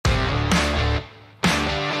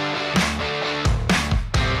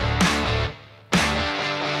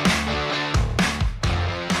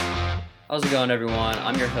How's it going, everyone?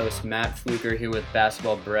 I'm your host, Matt Fluker, here with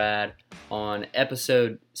Basketball Brad on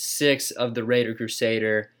episode 6 of the Raider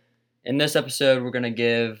Crusader. In this episode, we're going to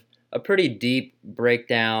give a pretty deep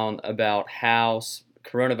breakdown about how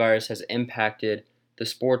coronavirus has impacted the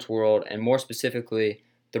sports world, and more specifically,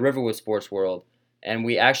 the Riverwood sports world. And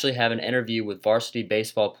we actually have an interview with varsity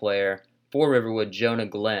baseball player for Riverwood, Jonah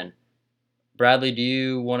Glenn. Bradley, do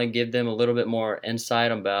you want to give them a little bit more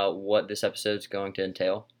insight about what this episode is going to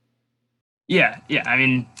entail? Yeah. I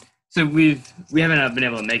mean, so we haven't been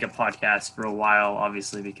able to make a podcast for a while,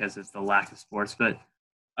 obviously because of the lack of sports. But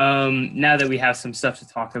now that we have some stuff to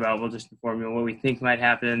talk about, we'll just inform you on what we think might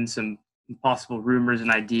happen, some possible rumors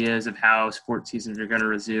and ideas of how sports seasons are going to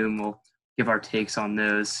resume. We'll give our takes on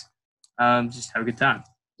those. Just have a good time.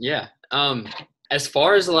 Yeah. As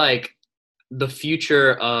far as like the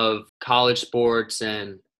future of college sports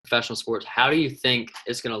and professional sports, how do you think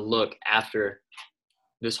it's going to look after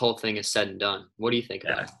this whole thing is said and done? What do you think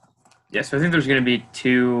about it? Yeah, so I think there's going to be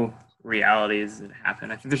two realities that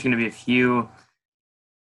happen. I think there's going to be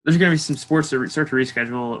some sports that start to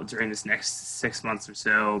reschedule during this next 6 months or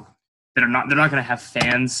so that they're not going to have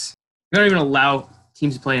fans. They're not even allow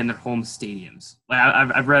teams to play in their home stadiums. Like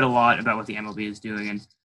I've read a lot about what the MLB is doing, and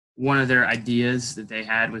one of their ideas that they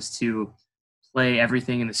had was to play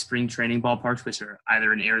everything in the spring training ballparks, which are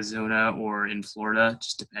either in Arizona or in Florida,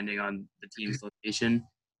 just depending on the team's location.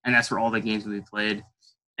 And that's where all the games will be played.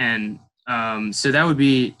 And so that would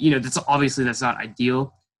be, that's not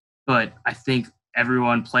ideal, but I think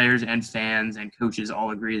everyone, players and fans and coaches,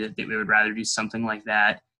 all agree that they would rather do something like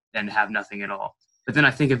that than have nothing at all. But then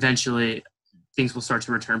I think eventually things will start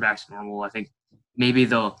to return back to normal. I think maybe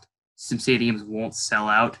some stadiums won't sell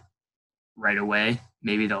out right away.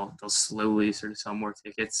 Maybe they'll slowly sort of sell more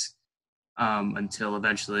tickets until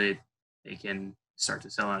eventually they can start to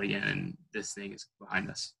sell out again, and this thing is behind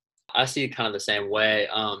us. I see it kind of the same way.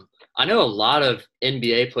 I know a lot of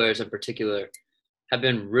NBA players in particular have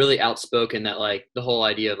been really outspoken that like the whole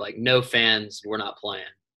idea of like no fans, we're not playing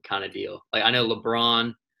kind of deal. Like I know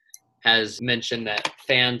LeBron has mentioned that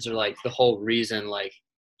fans are like the whole reason like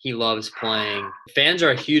he loves playing. Fans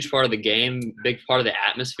are a huge part of the game, big part of the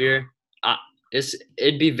atmosphere.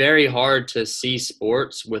 It'd be very hard to see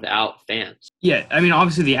sports without fans. Yeah, I mean,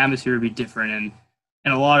 obviously the atmosphere would be different,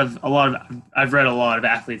 and a lot of I've read a lot of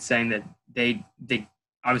athletes saying that they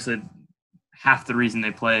obviously half the reason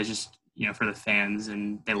they play is just for the fans,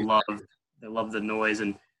 and they love the noise.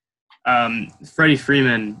 And Freddie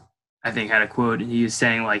Freeman, I think, had a quote. He was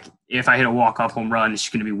saying like, if I hit a walk-off home run, it's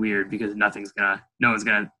just going to be weird because no one's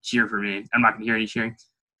gonna cheer for me. I'm not going to hear any cheering.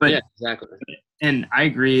 But yeah, exactly. And I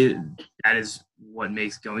agree that is what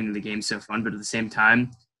makes going to the game so fun. But at the same time,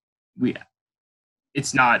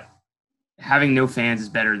 it's not having no fans is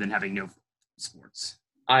better than having no sports.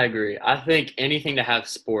 I agree. I think anything to have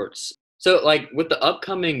sports. So like with the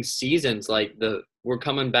upcoming seasons, like we're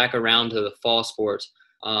coming back around to the fall sports,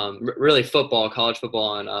 really football, college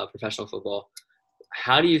football, and professional football.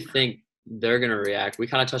 How do you think they're going to react? We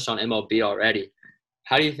kind of touched on MLB already.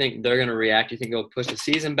 How do you think they're going to react? Do you think they'll push the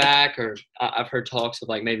season back? Or I've heard talks of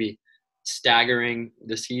like maybe staggering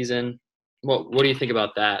the season. What do you think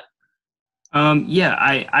about that?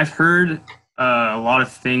 I've heard a lot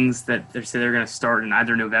of things that they say they're going to start in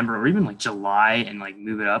either November or even like July and like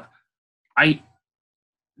move it up. The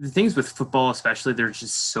things with football, especially, there's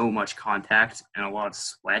just so much contact and a lot of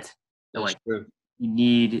sweat. That's like true. You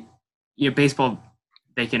need, baseball,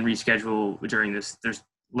 they can reschedule during this. There's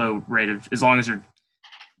low rate of, as long as they're,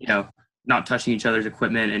 not touching each other's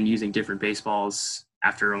equipment and using different baseballs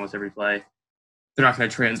after almost every play, they're not going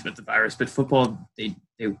to transmit the virus. But football, they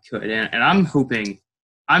could. And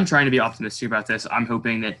I'm trying to be optimistic about this. I'm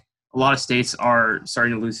hoping that a lot of states are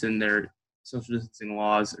starting to loosen their social distancing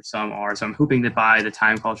laws, or some are. So I'm hoping that by the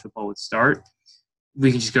time college football would start, we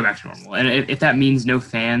can just go back to normal. And if that means no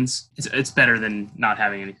fans, it's better than not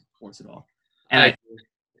having any sports at all. And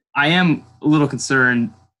I am a little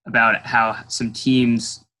concerned about how some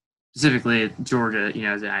teams, specifically Georgia,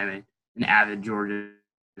 as I am an avid Georgia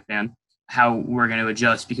fan, how we're going to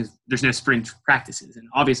adjust because there's no spring practices and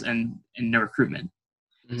obviously and no recruitment.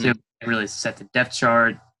 Mm-hmm. So really set the depth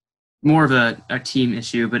chart, more of a team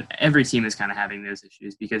issue, but every team is kind of having those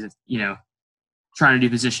issues because it's, trying to do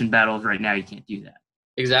position battles right now, you can't do that.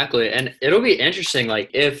 Exactly. And it'll be interesting, like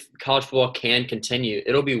if college football can continue,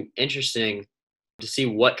 it'll be interesting to see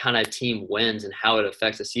what kind of team wins and how it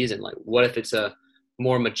affects the season. Like what if it's a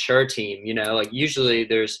more mature team, like usually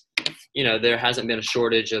there's, there hasn't been a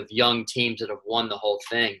shortage of young teams that have won the whole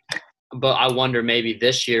thing. But I wonder maybe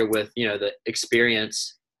this year with, the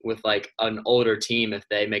experience with like an older team, if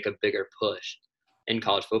they make a bigger push in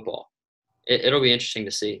college football. it'll be interesting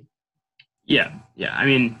to see. Yeah, yeah. I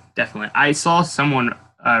mean, definitely. I saw someone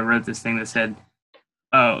wrote this thing that said,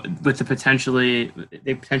 "Oh, with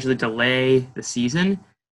they potentially delay the season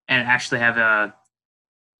and actually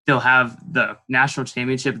they'll have the national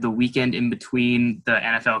championship the weekend in between the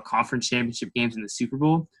NFL conference championship games and the Super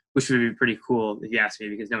Bowl, which would be pretty cool if you ask me,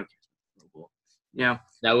 because no one cares about the Super Bowl. You know,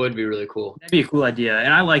 That would be really cool. that'd be a cool idea,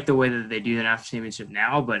 and I like the way that they do the national championship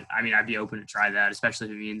now. But I mean, I'd be open to try that, especially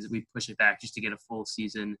if it means we push it back just to get a full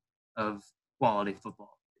season of quality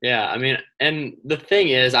football. Yeah, I mean, and the thing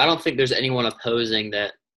is, I don't think there's anyone opposing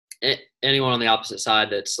that, anyone on the opposite side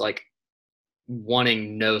that's like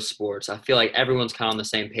wanting no sports. I feel like everyone's kind of on the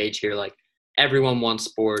same page here. Like everyone wants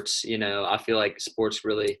sports. I feel like sports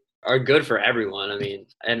really are good for everyone. I mean,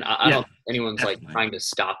 and I Yeah, don't think anyone's like definitely. trying to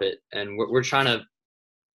stop it. And we're trying to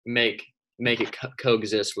make it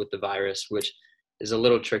coexist with the virus, which is a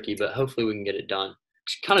little tricky, but hopefully we can get it done.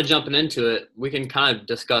 Kind of jumping into it, we can kind of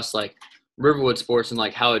discuss like Riverwood sports and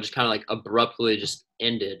like how it just kind of like abruptly just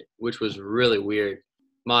ended, which was really weird.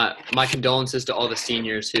 My condolences to all the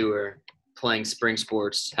seniors who were playing spring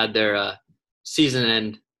sports, had their season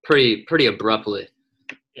end pretty abruptly.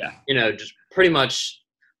 Yeah, Just pretty much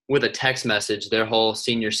with a text message, their whole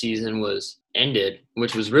senior season was ended,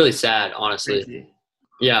 which was really sad, honestly. crazy.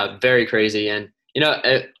 Yeah, very crazy. And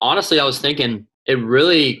honestly, I was thinking it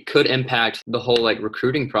really could impact the whole like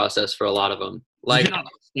recruiting process for a lot of them. If Like you're not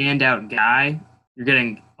a standout guy, you're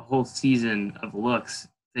getting a whole season of looks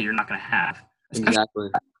that you're not going to have, especially exactly.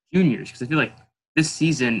 juniors. Because I feel like this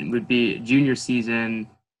season would be junior season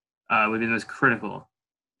would be the most critical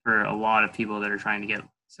for a lot of people that are trying to get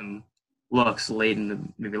some looks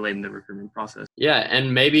maybe late in the recruitment process. Yeah,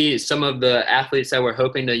 and maybe some of the athletes that were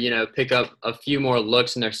hoping to, pick up a few more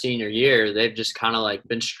looks in their senior year, they've just kind of like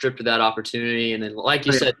been stripped of that opportunity. And then, like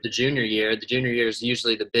you Oh, yeah. said, the junior year is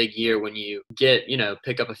usually the big year when you get,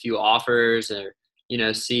 pick up a few offers or,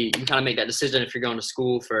 see, you kind of make that decision if you're going to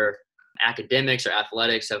school for academics or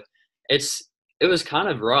athletics. So it was kind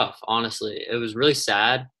of rough, honestly. It was really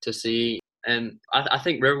sad to see. And I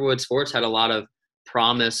think Riverwood Sports had a lot of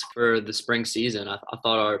promise for the spring season. I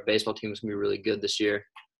thought our baseball team was going to be really good this year.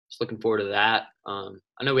 Just looking forward to that.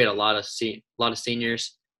 I know we had a lot of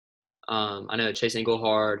seniors. I know Chase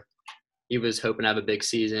Englehard, he was hoping to have a big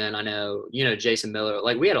season. I know, Jason Miller.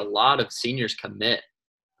 Like we had a lot of seniors commit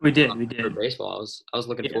We did. We for did. baseball. I was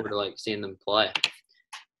looking Yeah. forward to like seeing them play.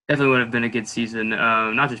 Definitely would have been a good season.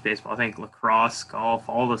 Not just baseball. I think lacrosse, golf,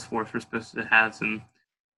 all the sports were supposed to have some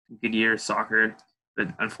good years. Soccer, but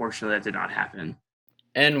unfortunately, that did not happen.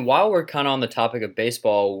 And while we're kind of on the topic of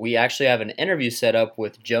baseball, we actually have an interview set up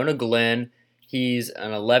with Jonah Glenn. He's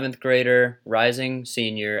an 11th grader, rising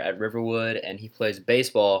senior at Riverwood, and he plays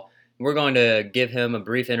baseball. We're going to give him a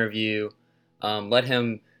brief interview, let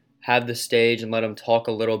him have the stage, and let him talk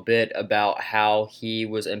a little bit about how he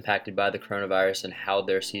was impacted by the coronavirus and how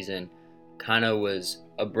their season kind of was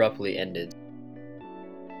abruptly ended.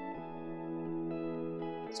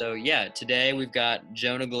 So yeah, today we've got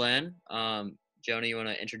Jonah Glenn. Jonah, you want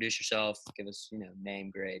to introduce yourself? Give us, name,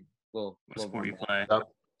 grade. What sport you play?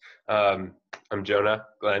 I'm Jonah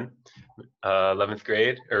Glenn, 11th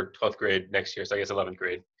grade or 12th grade next year, so I guess 11th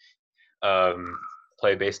grade.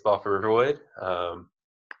 Play baseball for Riverwood.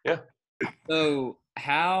 Yeah. So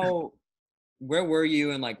where were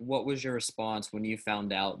you, and like, what was your response when you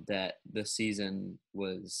found out that the season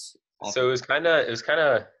was off? So it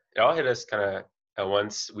all hit us kind of at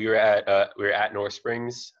once. We were at North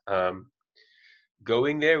Springs.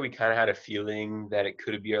 Going there, we kind of had a feeling that it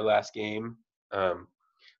could be our last game.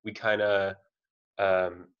 We kind of I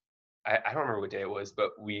don't remember what day it was,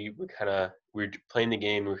 but we were playing the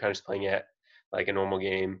game. We were kind of just playing it like a normal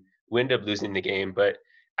game. We ended up losing the game, but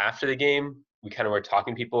after the game, we kind of were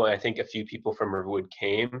talking to people, and I think a few people from Riverwood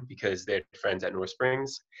came because they had friends at North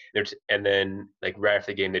Springs. And then, like right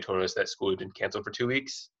after the game, they told us that school had been canceled for 2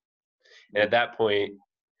 weeks. And at that point,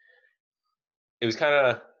 it was kind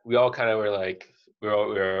of we all kind of were like we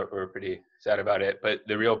were pretty sad about it. But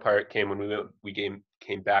the real part came when we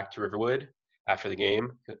came back to Riverwood after the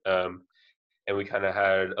game, and we kind of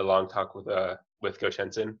had a long talk with Coach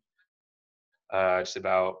Henson, just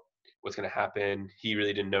about what's going to happen. He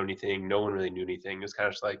really didn't know anything. No one really knew anything. It was kind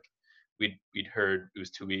of just like we'd heard it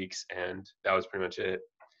was 2 weeks, and that was pretty much it.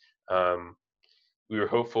 We were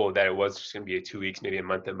hopeful that it was just going to be 2 weeks, maybe a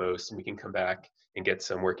month at most, and we can come back and get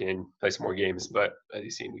some work in, play some more games. But as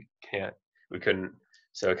you've seen, we couldn't.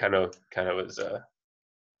 So it kind of was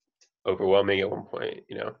overwhelming at one point.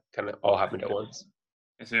 Kind of all happened at once.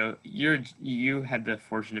 So you had the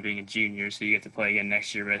fortune of being a junior, so you get to play again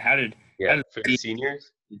next year. But how did For the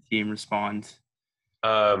seniors, the team respond?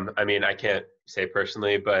 I mean, I can't say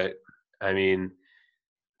personally, but I mean,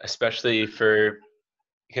 especially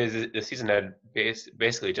because the season had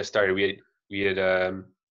basically just started. We had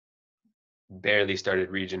barely started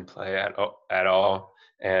region play at all,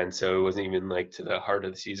 and so it wasn't even like to the heart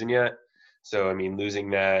of the season yet. So I mean, losing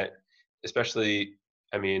that, especially,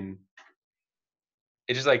 I mean,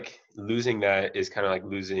 it's just like losing that is kind of like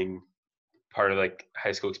losing part of like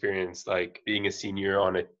high school experience. Like being a senior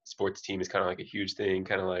on a sports team is kind of like a huge thing.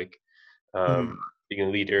 Kind of like Mhm. being a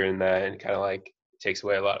leader in that, and kind of like takes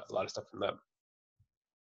away a lot of stuff from that.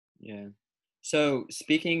 Yeah. So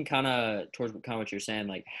speaking kind of towards kind of what you're saying,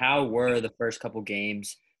 like how were the first couple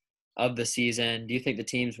games of the season? Do you think the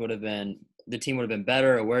team would have been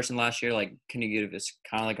better or worse than last year? Like, can you give us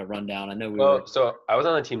kind of like a rundown? I know we were. Well, so I was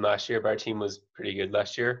on the team last year, but our team was pretty good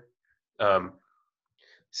last year. Um,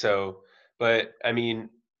 so, but I mean,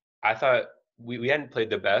 I thought we hadn't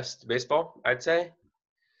played the best baseball, I'd say.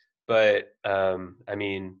 But I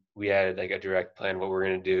mean, we had like a direct plan what we're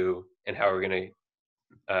gonna do and how we're gonna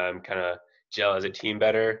kind of gel as a team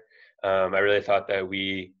better. I really thought that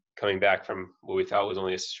we coming back from what we thought was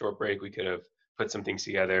only a short break, we could have put some things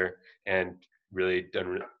together and really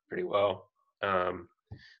done pretty well. Um,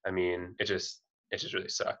 I mean, it just really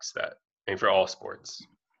sucks that I mean for all sports.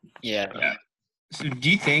 Yeah. Yeah. So do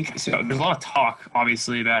you think so? There's a lot of talk,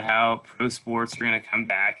 obviously, about how pro sports are going to come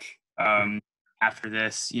back after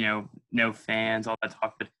this. No fans, all that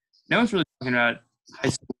talk, but no one's really talking about high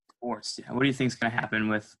school sports. Yeah, what do you think is going to happen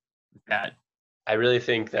with that? I really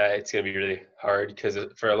think that it's going to be really hard because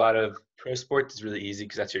for a lot of pro sports, it's really easy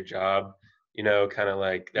because that's your job, kind of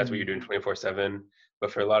like that's what you're doing 24/7.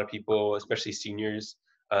 But for a lot of people, especially seniors,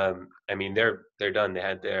 I mean, they're done.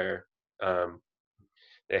 Um,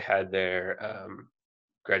 they had their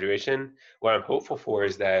graduation. What I'm hopeful for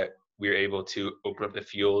is that we're able to open up the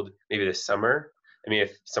field maybe this summer. I mean,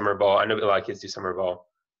 if summer ball, I know a lot of kids do summer ball,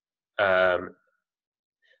 um,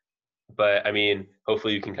 but I mean,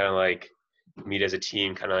 hopefully you can kind of like meet as a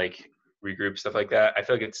team, kind of like regroup, stuff like that. I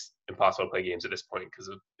feel like it's impossible to play games at this point because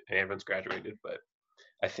everyone's graduated. But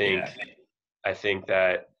I think Yeah. I think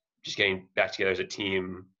that just getting back together as a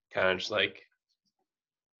team, kind of just like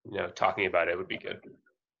talking about it would be good.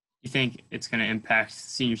 You think it's going to impact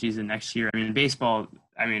senior season next year? I mean, baseball.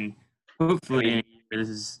 I mean, I hopefully in mean, a year this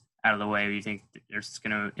is out of the way. Do you think there's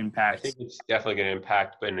going to I think impact? it's definitely going to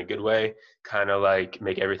impact, but in a good way, kind of like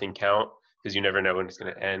make everything count because you never know when it's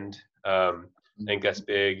going to end. I think that's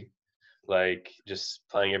big. Like just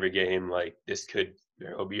playing every game, like this could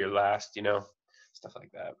will be your last, stuff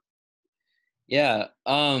like that. Yeah.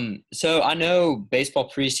 So I know baseball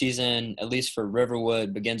preseason, at least for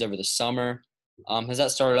Riverwood, begins over the summer. Has that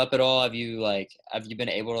started up at all? Have you been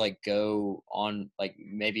able to like go on like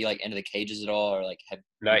maybe like into the cages at all or like have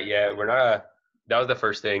Not yet. We're not. That was the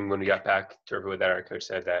first thing when we got back to Riverwood that our coach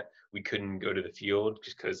said that we couldn't go to the field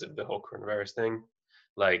just because of the whole coronavirus thing.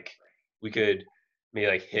 Like we could maybe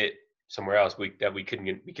like hit somewhere else. We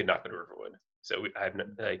couldn't we could not go to Riverwood. So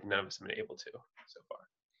like none of us have been able to so far.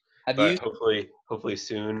 have you But hopefully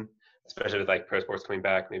soon, especially with like pro sports coming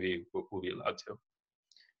back, maybe we'll be allowed to.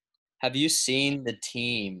 have you seen the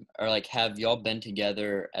team or like have y'all been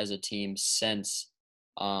together as a team since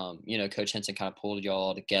Coach Henson kind of pulled y'all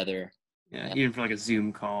all together? Yeah, even for like a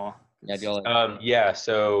Zoom call. Yeah, have y'all Yeah,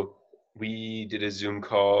 so we did a Zoom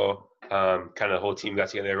call. Kind of the whole team got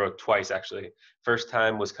together. Wrote twice actually. First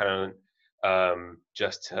time was kind of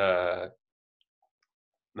just to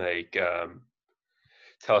like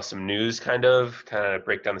tell us some news, kind of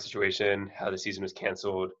break down the situation, how the season was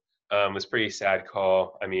canceled. It was a pretty sad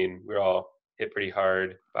call. I mean, we were all hit pretty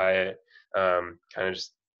hard by it. Kind of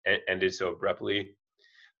just ended so abruptly.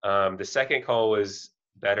 The second call was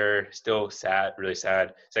better, still sad, really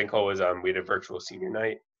sad. Second call was we had a virtual senior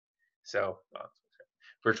night. So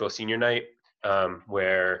virtual senior night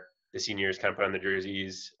where the seniors kind of put on the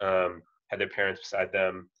jerseys, had their parents beside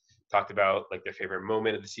them, talked about like their favorite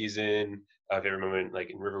moment of the season, favorite moment like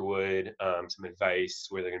in Riverwood, some advice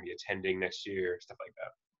where they're going to be attending next year, stuff like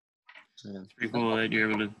that. It's pretty cool that you're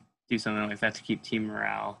able to do something like that to keep team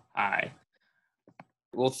morale high.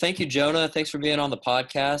 Well, thank you, Jonah. Thanks for being on the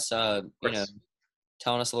podcast. Course.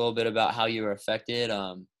 Telling us a little bit about how you were affected.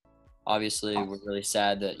 Obviously, we're really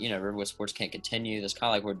sad that Riverwood sports can't continue. That's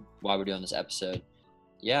kind of like why we're doing this episode.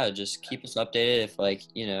 Yeah, just keep us updated if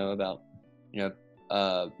about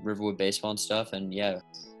Riverwood baseball and stuff. And yeah,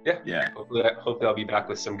 Yeah. Hopefully I'll be back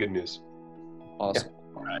with some good news. awesome.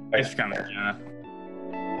 All right. Thanks for coming, Jonah.